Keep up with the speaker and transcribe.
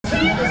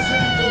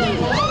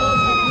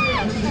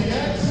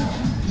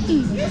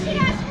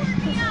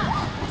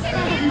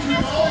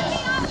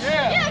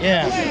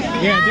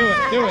Yeah,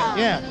 do it,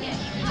 yeah.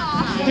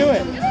 Do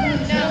it.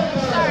 No,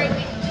 sorry, we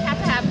have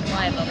to have him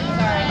live.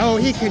 Sorry. Oh,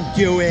 he can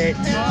do it.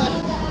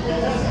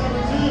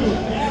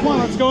 Come on,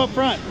 let's go up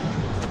front.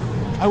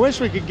 I wish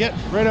we could get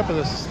right up to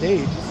the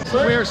stage.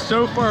 We are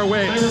so far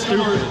away, it's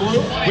stupid.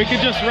 We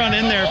could just run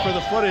in there for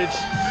the footage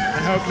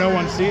and hope no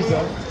one sees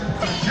us.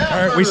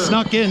 All right, we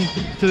snuck in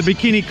to the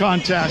bikini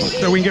contest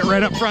so we can get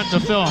right up front to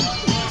film.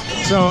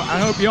 So I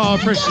hope you all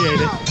appreciate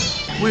it.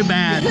 We're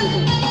bad.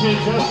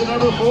 Contestant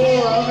number 4,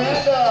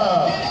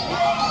 Amanda.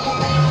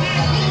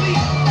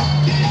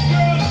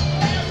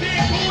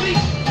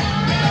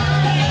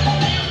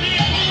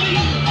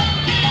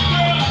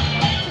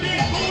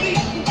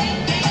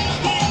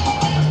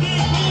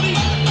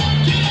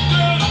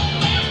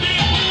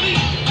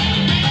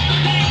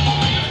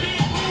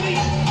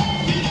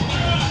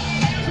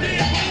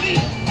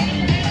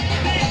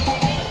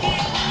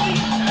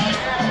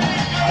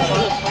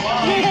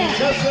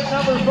 Contestant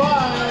number 5,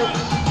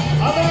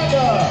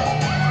 Amanda.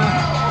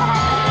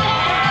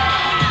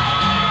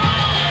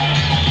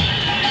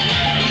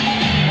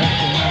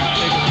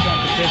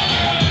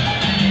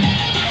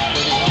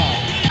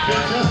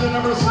 Contestant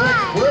number 6,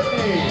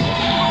 Brittany.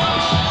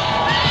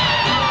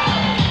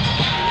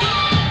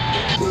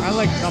 I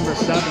like number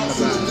 7 the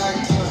best.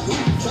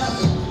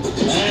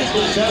 And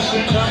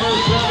contestant number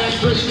 7,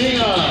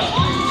 Christina.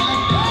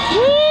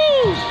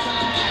 Woo!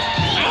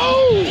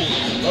 Ow!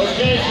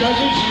 Okay,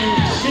 judges, you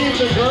see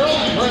the girls,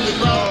 you heard the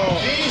crowd.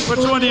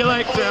 Which one do you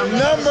like, Tim?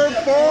 Number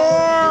 4!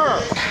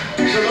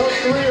 So those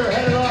 3 are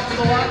headed off to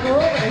the locker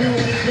room, and we will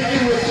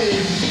continue with the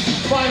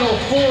final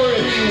 4,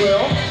 if you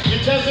will.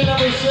 Contestant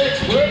number 6,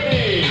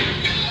 Brittany.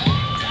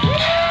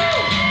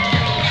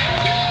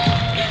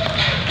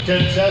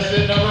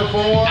 Contestant number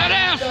 4, That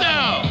ass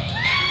now!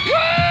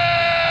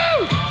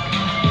 Woo!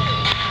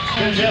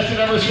 Contestant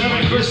number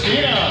 7,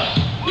 Christina.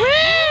 Woo!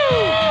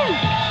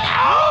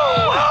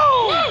 Ow! Ow!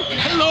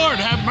 Lord,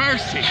 have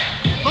mercy.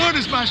 Lord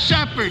is my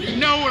shepherd. You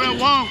know what I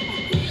want.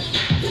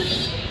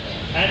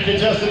 And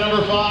contestant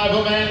number 5,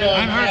 Amanda.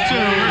 I'm hurt too.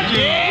 Hurt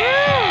too.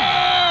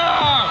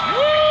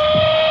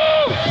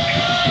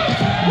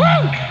 Woo!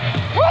 Woo!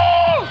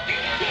 Woo!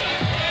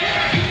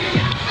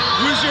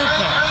 Who's your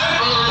pick?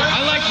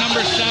 I like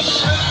number 7.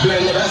 All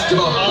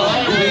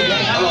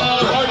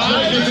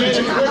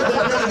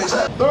right,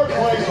 third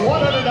place,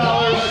 $100.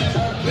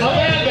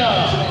 Amanda.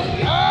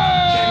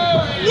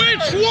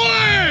 Which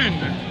one?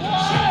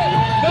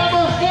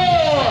 Number 4.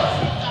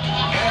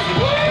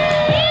 Woo!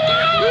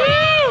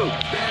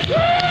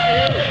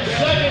 In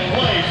second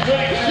place,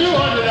 winning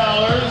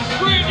 $200.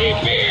 Brittany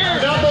Beer.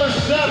 Number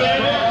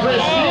 7,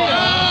 Christina.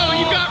 Oh,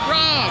 you got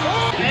robbed.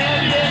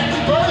 And in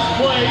first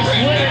place,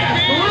 winning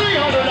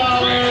 $300.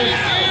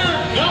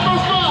 Number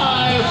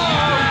 5,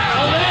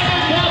 Amanda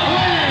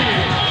Kathleen.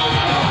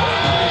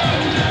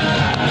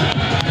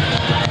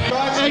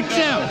 Hey,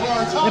 Tim.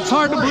 It's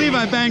hard to believe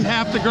I banged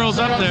half the girls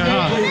up there,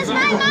 huh? Does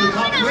my mom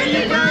want $100?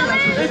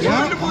 It's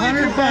hard to believe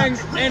you banged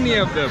any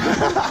of them.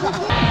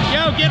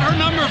 Yo, get her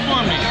number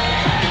for me.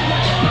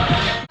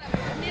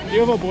 Do you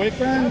have a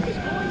boyfriend?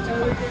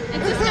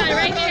 It's this guy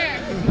right here.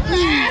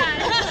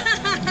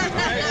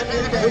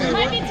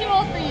 Might be too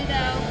old for you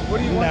though. What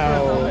do you want?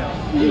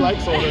 No. He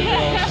likes older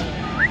girls.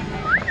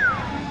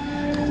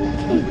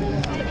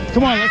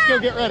 Come on, let's go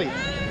get ready.